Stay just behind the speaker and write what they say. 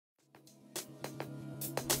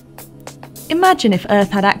Imagine if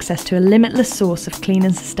Earth had access to a limitless source of clean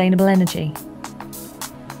and sustainable energy.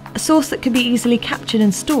 A source that could be easily captured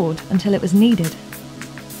and stored until it was needed.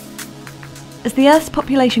 As the Earth's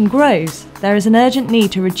population grows, there is an urgent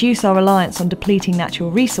need to reduce our reliance on depleting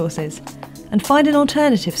natural resources and find an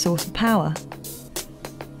alternative source of power.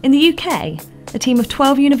 In the UK, a team of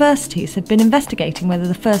 12 universities have been investigating whether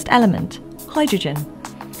the first element, hydrogen,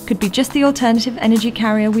 could be just the alternative energy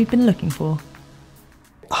carrier we've been looking for.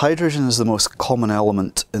 Hydrogen is the most common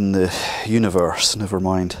element in the universe, never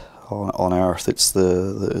mind on Earth. It's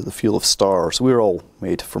the fuel of stars. We're all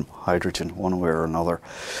made from hydrogen, one way or another.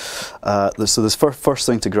 So this first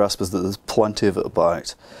thing to grasp is that there's plenty of it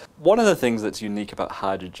about. One of the things that's unique about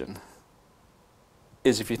hydrogen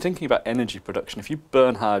is if you're thinking about energy production, if you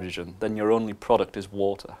burn hydrogen, then your only product is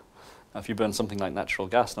water. Now, if you burn something like natural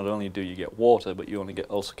gas, not only do you get water, but you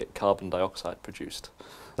also get carbon dioxide produced.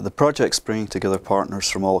 The project's bringing together partners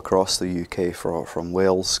from all across the UK, from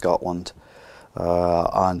Wales, Scotland,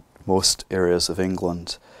 and most areas of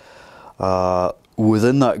England.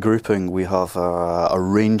 Within that grouping, we have a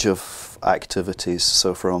range of activities.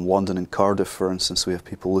 So from London and Cardiff, for instance, we have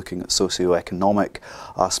people looking at socio-economic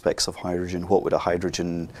aspects of hydrogen. What would a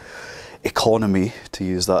hydrogen economy, to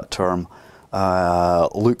use that term,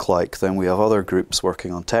 look like? Then we have other groups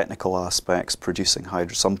working on technical aspects,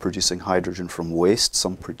 some producing hydrogen from waste,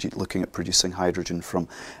 some looking at producing hydrogen from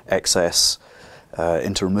excess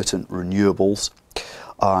intermittent renewables.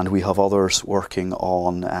 And we have others working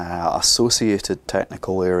on associated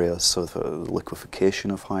technical areas, so the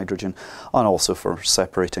liquefaction of hydrogen, and also for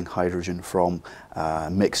separating hydrogen from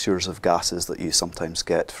mixtures of gases that you sometimes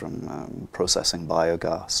get from processing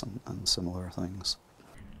biogas and similar things.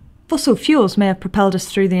 Fossil fuels may have propelled us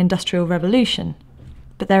through the Industrial Revolution,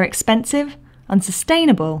 but they're expensive,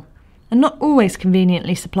 unsustainable, and not always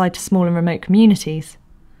conveniently supplied to small and remote communities.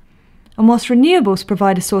 And whilst renewables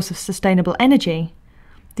provide a source of sustainable energy,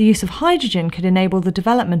 the use of hydrogen could enable the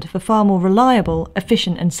development of a far more reliable,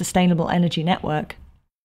 efficient and sustainable energy network.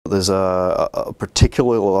 There's a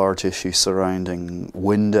particularly large issue surrounding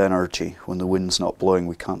wind energy. When the wind's not blowing,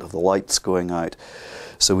 we can't have the lights going out.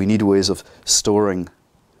 So we need ways of storing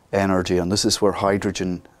energy, and this is where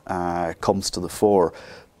hydrogen comes to the fore.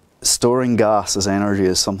 Storing gas as energy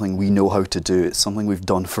is something we know how to do. It's something we've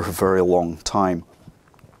done for a very long time.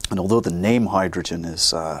 And although the name hydrogen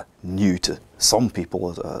is new to some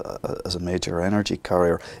people as a major energy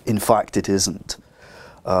carrier, in fact it isn't.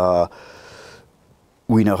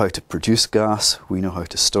 We know how to produce gas, we know how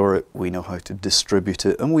to store it, we know how to distribute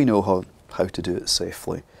it, and we know how to do it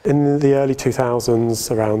safely. In the early 2000s,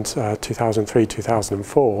 around 2003,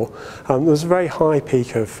 2004, there was a very high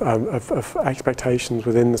peak of expectations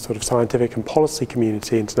within the sort of scientific and policy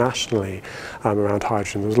community internationally around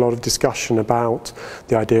hydrogen. There was a lot of discussion about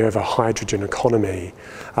the idea of a hydrogen economy,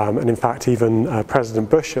 and in fact even President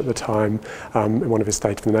Bush at the time, in one of his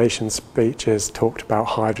State of the Nation speeches, talked about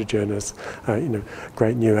hydrogen as a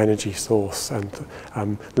great new energy source,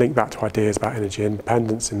 and linked back to ideas about energy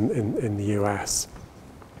independence in the US.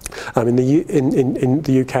 In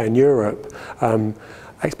the UK and Europe,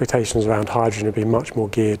 expectations around hydrogen have been much more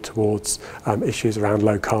geared towards issues around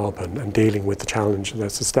low carbon and dealing with the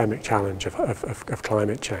systemic challenge of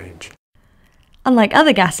climate change. Unlike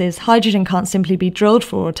other gases, hydrogen can't simply be drilled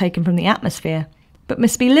for or taken from the atmosphere, but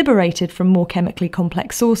must be liberated from more chemically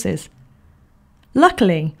complex sources.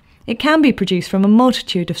 Luckily, it can be produced from a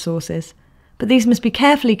multitude of sources, but these must be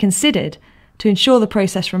carefully considered to ensure the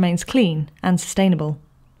process remains clean and sustainable.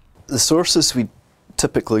 The sources we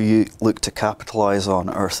typically look to capitalise on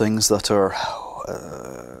are things that are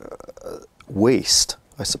waste,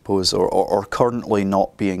 I suppose, or currently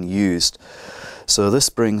not being used. So this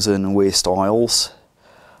brings in waste oils,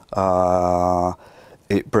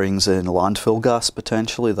 it brings in landfill gas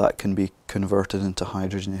potentially, that can be converted into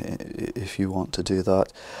hydrogen if you want to do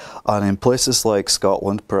that. And in places like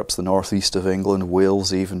Scotland, perhaps the northeast of England,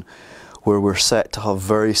 Wales even, where we're set to have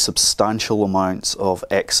very substantial amounts of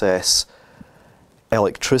excess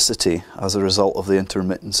electricity as a result of the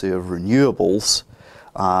intermittency of renewables,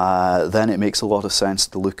 then it makes a lot of sense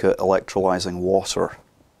to look at electrolysing water.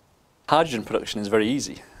 Hydrogen production is very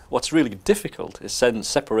easy. What's really difficult is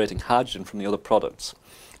separating hydrogen from the other products.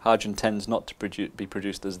 Hydrogen tends not to be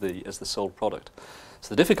produced as the sole product. So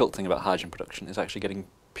the difficult thing about hydrogen production is actually getting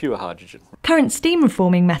pure hydrogen. Current steam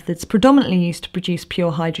reforming methods predominantly used to produce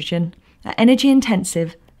pure hydrogen are energy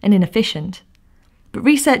intensive and inefficient. But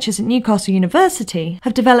researchers at Newcastle University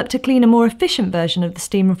have developed a cleaner, more efficient version of the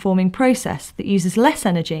steam reforming process that uses less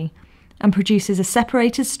energy and produces a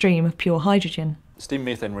separated stream of pure hydrogen. Steam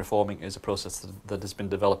methane reforming is a process that has been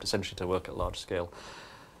developed essentially to work at large scale.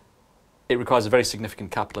 It requires a very significant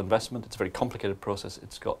capital investment. It's a very complicated process.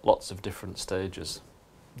 It's got lots of different stages,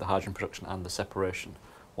 the hydrogen production and the separation.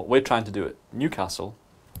 What we're trying to do at Newcastle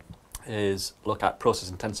is look at process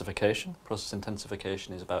intensification. Process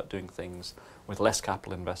intensification is about doing things with less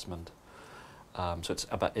capital investment. So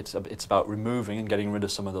it's about removing and getting rid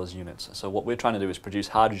of some of those units. So what we're trying to do is produce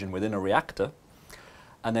hydrogen within a reactor,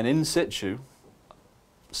 and then in situ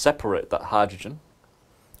separate that hydrogen,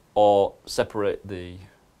 or separate the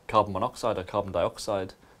carbon monoxide or carbon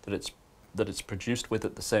dioxide that it's produced with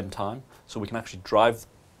at the same time, so we can actually drive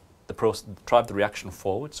the reaction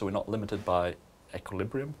forward, so we're not limited by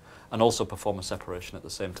equilibrium, and also perform a separation at the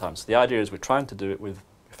same time. So the idea is we're trying to do it with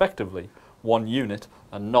effectively one unit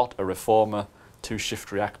and not a reformer, 2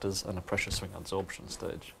 shift reactors and a pressure swing adsorption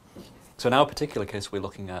stage. So in our particular case we're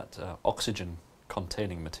looking at oxygen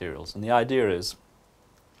containing materials, and the idea is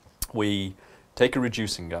we take a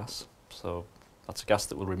reducing gas, so that's a gas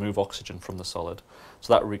that will remove oxygen from the solid,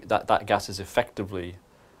 so that gas is effectively,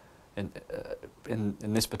 in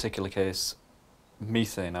this particular case,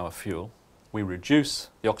 methane, our fuel. We reduce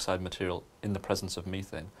the oxide material in the presence of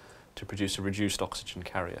methane to produce a reduced oxygen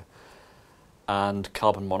carrier, and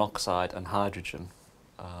carbon monoxide and hydrogen,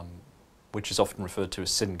 which is often referred to as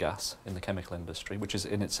syngas in the chemical industry, which is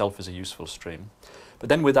in itself is a useful stream. But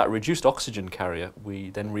then with that reduced oxygen carrier, we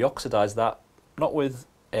then reoxidize that, not with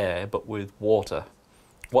air, but with water.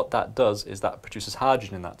 What that does is that produces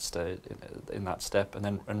hydrogen in that step, and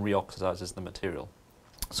then reoxidizes the material.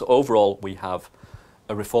 So overall, we have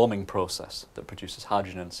a reforming process that produces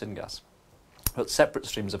hydrogen and syngas, but separate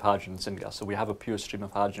streams of hydrogen and syngas. So we have a pure stream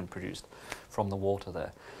of hydrogen produced from the water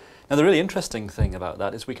there. Now the really interesting thing about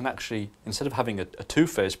that is we can actually, instead of having a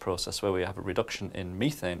 2-phase process where we have a reduction in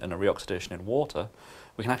methane and a reoxidation in water,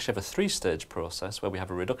 we can actually have a 3-stage process where we have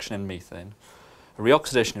a reduction in methane, a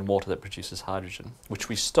reoxidation in water that produces hydrogen, which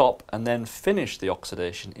we stop and then finish the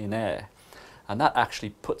oxidation in air. And that actually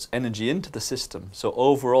puts energy into the system. So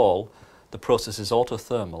overall, the process is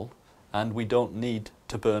autothermal, and we don't need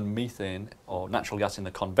to burn methane or natural gas in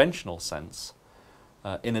the conventional sense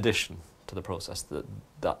in addition to the process.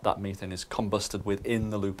 That methane is combusted within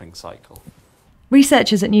the looping cycle.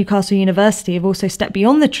 Researchers at Newcastle University have also stepped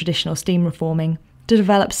beyond the traditional steam reforming to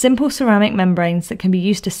develop simple ceramic membranes that can be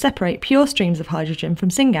used to separate pure streams of hydrogen from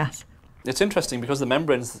syngas. It's interesting because the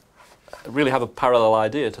membranes really have a parallel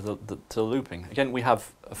idea to the looping. Again, we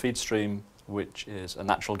have a feed stream which is a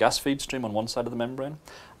natural gas feed stream on one side of the membrane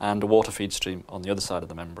and a water feed stream on the other side of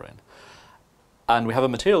the membrane. And we have a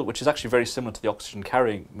material which is actually very similar to the oxygen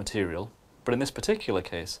carrying material, but in this particular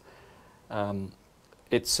case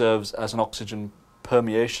it serves as an oxygen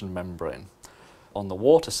permeation membrane. On the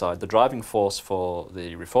water side, the driving force for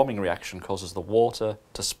the reforming reaction causes the water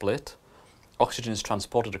to split. Oxygen is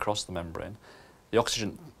transported across the membrane. The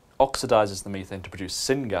oxygen oxidizes the methane to produce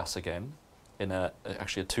syngas again in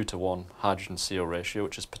actually a 2-to-1 hydrogen-CO ratio,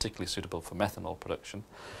 which is particularly suitable for methanol production.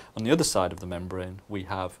 On the other side of the membrane, we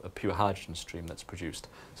have a pure hydrogen stream that's produced.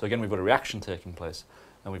 So again, we've got a reaction taking place,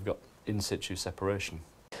 and we've got in-situ separation.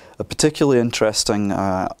 A particularly interesting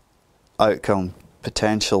outcome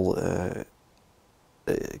potential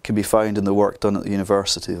can be found in the work done at the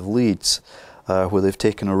University of Leeds, where they've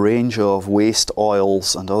taken a range of waste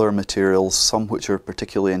oils and other materials, some which are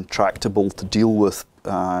particularly intractable to deal with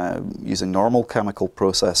using normal chemical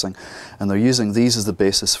processing, and they're using these as the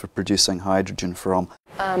basis for producing hydrogen from.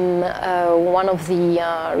 One of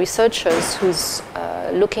the researchers who's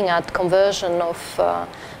looking at conversion of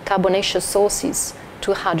carbonaceous sources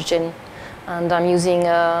to hydrogen, and I'm using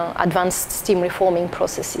advanced steam reforming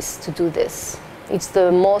processes to do this. It's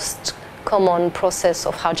the most common process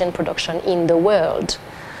of hydrogen production in the world,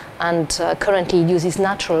 and currently it uses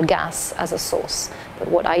natural gas as a source. But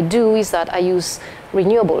what I do is that I use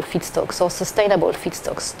renewable feedstocks or sustainable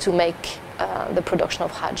feedstocks to make the production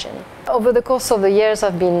of hydrogen. Over the course of the years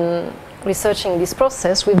I've been researching this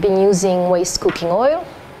process. We've been using waste cooking oil,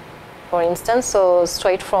 for instance, so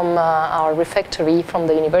straight from our refectory from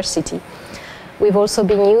the university. We've also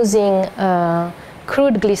been using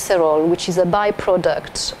crude glycerol, which is a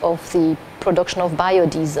byproduct of the production of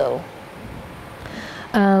biodiesel.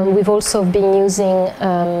 We've also been using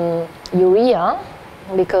urea,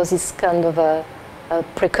 because it's kind of a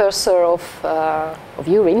precursor of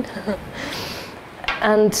urine,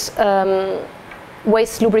 and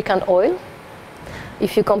waste lubricant oil.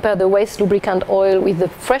 If you compare the waste lubricant oil with the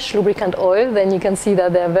fresh lubricant oil, then you can see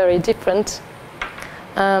that they're very different.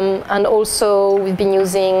 And also we've been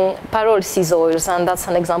using pyrolysis oils, and that's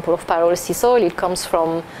an example of pyrolysis oil. It comes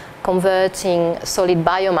from converting solid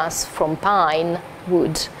biomass from pine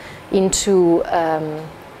wood into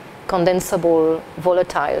condensable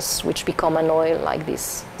volatiles which become an oil like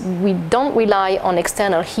this. We don't rely on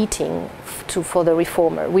external heating for the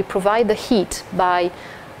reformer. We provide the heat by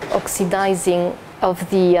oxidizing of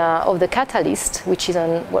the catalyst, which is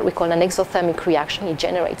what we call an exothermic reaction. It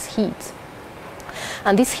generates heat.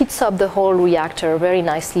 And this heats up the whole reactor very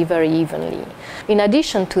nicely, very evenly. In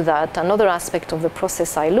addition to that, another aspect of the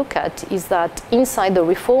process I look at is that inside the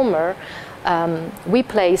reformer, we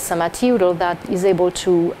place a material that is able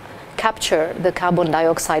to capture the carbon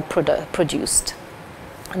dioxide produced.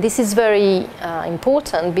 And this is very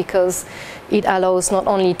important because it allows not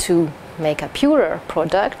only to make a purer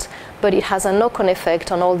product, but it has a knock-on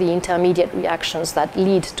effect on all the intermediate reactions that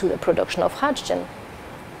lead to the production of hydrogen.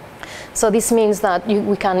 So this means that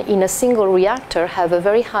we can, in a single reactor, have a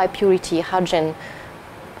very high purity hydrogen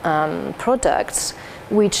product,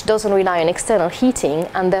 which doesn't rely on external heating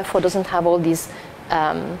and therefore doesn't have all these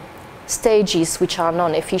stages which are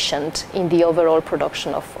non-efficient in the overall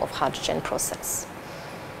production of hydrogen process.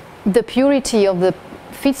 The purity of the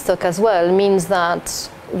feedstock as well means that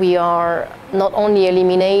we are not only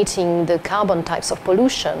eliminating the carbon types of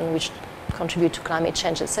pollution, which contribute to climate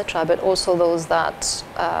change, etc., but also those that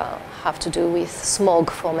have to do with smog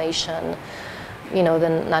formation, you know, the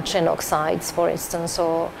nitrogen oxides, for instance,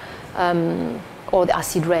 or the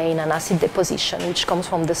acid rain and acid deposition, which comes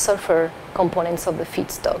from the sulfur components of the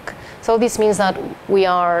feedstock. So this means that we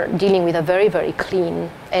are dealing with a very, very clean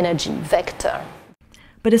energy vector.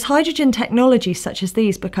 But as hydrogen technologies such as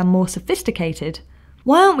these become more sophisticated,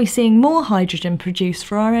 why aren't we seeing more hydrogen produced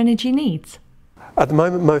for our energy needs? At the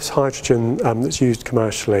moment, most hydrogen that's used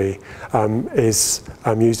commercially is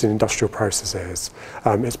used in industrial processes.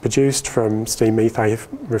 It's produced from steam methane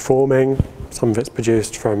reforming, some of it's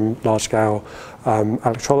produced from large-scale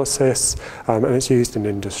electrolysis, and it's used in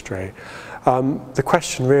industry. The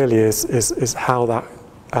question really is how that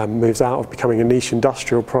moves out of becoming a niche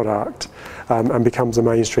industrial product and becomes a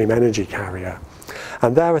mainstream energy carrier.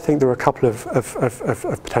 And there I think there are a couple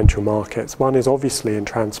of potential markets. One is obviously in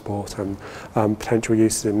transport and potential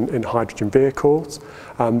uses in hydrogen vehicles.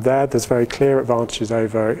 There's very clear advantages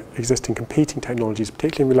over existing competing technologies,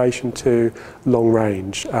 particularly in relation to long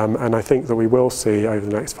range. And I think that we will see over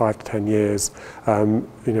the next 5 to 10 years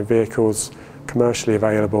vehicles commercially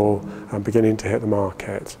available and beginning to hit the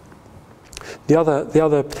market. The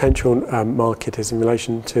other potential market is in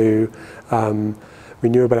relation to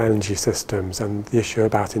renewable energy systems and the issue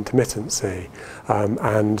about intermittency.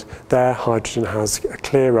 And there hydrogen has a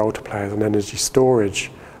clear role to play as an energy storage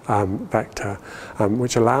vector,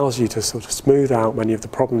 which allows you to sort of smooth out many of the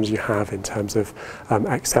problems you have in terms of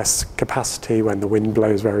excess capacity when the wind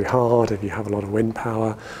blows very hard, if you have a lot of wind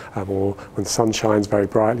power, or when the sun shines very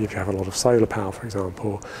brightly, if you have a lot of solar power, for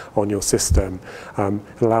example, on your system.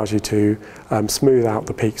 It allows you to smooth out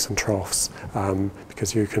the peaks and troughs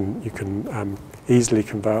because you can easily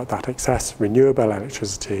convert that excess renewable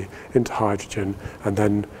electricity into hydrogen and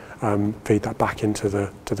then feed that back into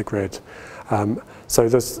the grid. So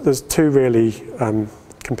there's two really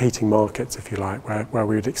competing markets, if you like, where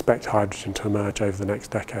we would expect hydrogen to emerge over the next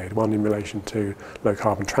decade. One in relation to low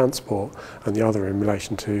carbon transport and the other in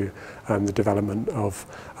relation to the development of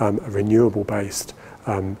a renewable based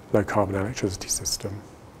low carbon electricity system.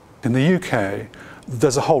 In the UK,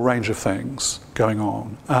 there's a whole range of things going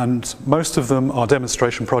on, and most of them are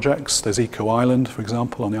demonstration projects. There's Eco Island, for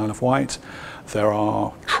example, on the Isle of Wight. There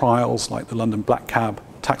are trials like the London Black Cab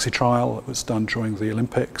taxi trial that was done during the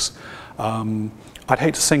Olympics. I'd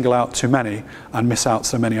hate to single out too many and miss out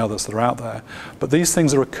so many others that are out there, but these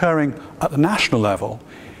things are occurring at the national level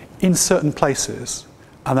in certain places,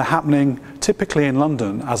 and they're happening typically in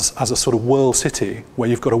London as a sort of world city where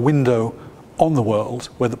you've got a window on the world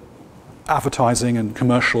where the advertising and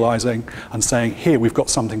commercializing and saying, here, we've got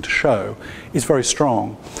something to show, is very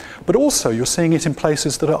strong. But also you're seeing it in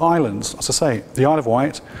places that are islands. As I say, the Isle of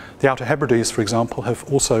Wight, the Outer Hebrides, for example, have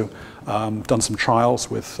also done some trials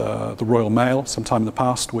with the Royal Mail sometime in the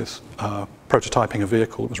past with prototyping a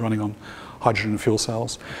vehicle that was running on hydrogen and fuel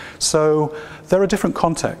cells. So there are different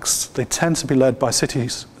contexts. They tend to be led by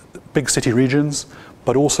cities, big city regions,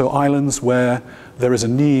 but also islands where there is a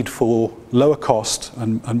need for lower cost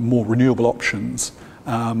and more renewable options.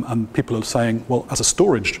 And people are saying, well, as a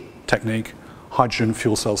storage technique, hydrogen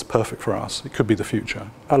fuel cells perfect for us. It could be the future.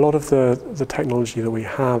 A lot of the technology that we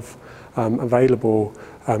have available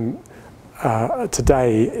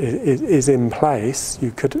today is in place.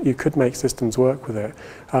 You could make systems work with it,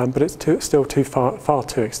 but it's still far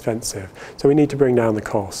too expensive. So we need to bring down the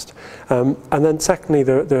cost. And then secondly,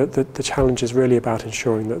 the challenge is really about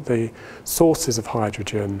ensuring that the sources of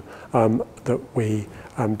hydrogen that we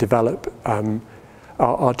develop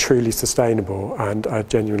are truly sustainable and are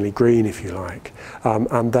genuinely green, if you like.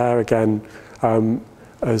 And there again,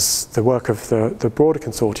 as the work of the broader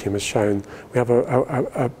consortium has shown, we have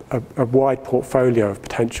a wide portfolio of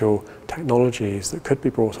potential technologies that could be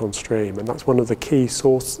brought on stream, and that's one of the key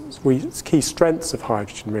strengths of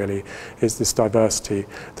hydrogen really, is this diversity.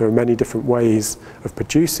 There are many different ways of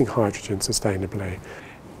producing hydrogen sustainably.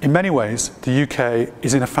 In many ways, the UK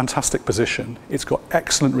is in a fantastic position. It's got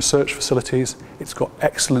excellent research facilities, it's got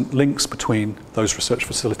excellent links between those research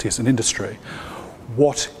facilities and industry.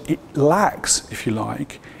 What it lacks, if you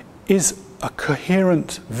like, is a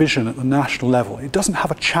coherent vision at the national level. It doesn't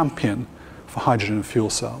have a champion for hydrogen and fuel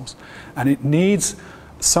cells, and it needs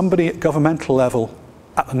somebody at governmental level,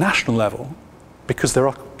 at the national level, because there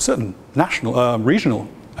are certain national, regional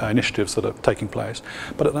initiatives that are taking place.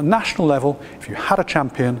 But at the national level, if you had a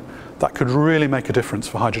champion, that could really make a difference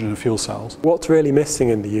for hydrogen and fuel cells. What's really missing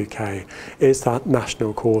in the UK is that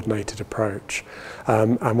national coordinated approach.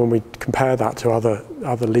 And when we compare that to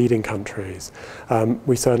other leading countries,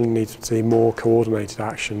 we certainly need to see more coordinated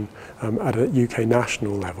action at a UK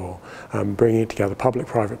national level, bringing together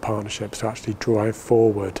public-private partnerships to actually drive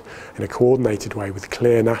forward in a coordinated way with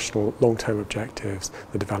clear national long-term objectives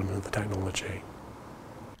the development of the technology.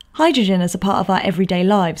 Hydrogen as a part of our everyday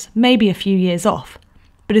lives may be a few years off,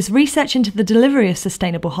 but as research into the delivery of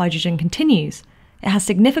sustainable hydrogen continues, it has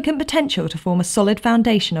significant potential to form a solid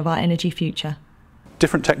foundation of our energy future.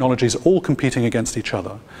 Different technologies are all competing against each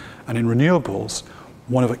other, and in renewables,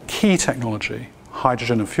 one of the key technology,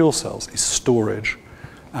 hydrogen and fuel cells, is storage.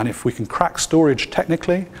 And if we can crack storage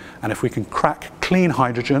technically, and if we can crack clean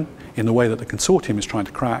hydrogen in the way that the consortium is trying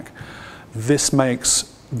to crack, this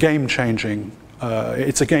makes game-changing.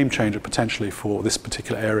 It's a game changer potentially for this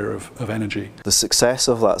particular area of energy. The success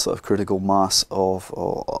of that sort of critical mass of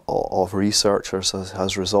researchers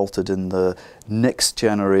has resulted in the next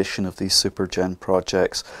generation of these SUPERGEN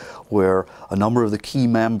projects, where a number of the key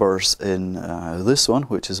members in this one,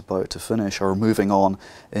 which is about to finish, are moving on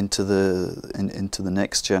into the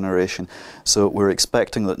next generation. So we're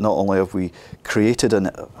expecting that not only have we created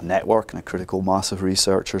a network and a critical mass of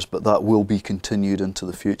researchers, but that will be continued into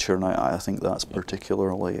the future, and I think that's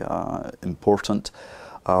particularly important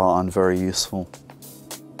and very useful.